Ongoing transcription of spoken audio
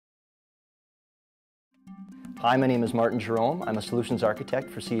Hi, my name is Jerome. I'm a solutions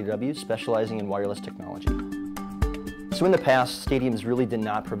architect for CDW specializing in wireless technology. So in the past, stadiums really did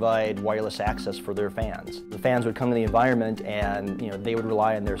not provide wireless access for their fans. The fans would come to the environment and they would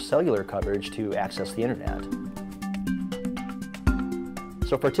rely on their cellular coverage to access the internet.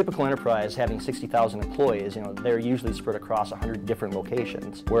 So for a typical enterprise having 60,000 employees, they're usually spread across 100 different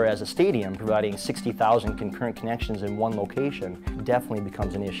locations. Whereas a stadium providing 60,000 concurrent connections in one location definitely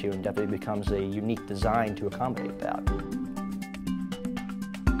becomes an issue and definitely becomes a unique design to accommodate that.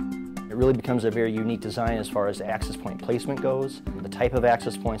 It really becomes a very unique design as far as access point placement goes, the type of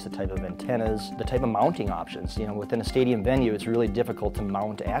access points, the type of antennas, the type of mounting options. Within a stadium venue, it's really difficult to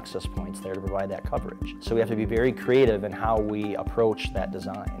mount access points there to provide that coverage. So we have to be very creative in how we approach that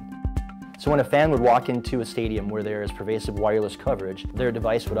design. So when a fan would walk into a stadium where there is pervasive wireless coverage, their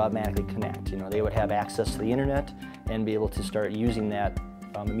device would automatically connect. They would have access to the internet and be able to start using that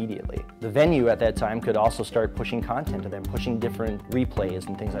immediately. The venue at that time could also start pushing content to them, pushing different replays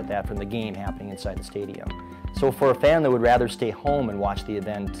and things like that from the game happening inside the stadium. So for a fan that would rather stay home and watch the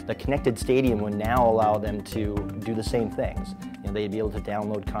event, the connected stadium would now allow them to do the same things. They'd be able to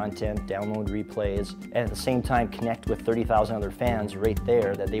download content, download replays, and at the same time connect with 30,000 other fans right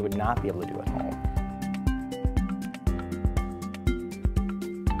there that they would not be able to do at home.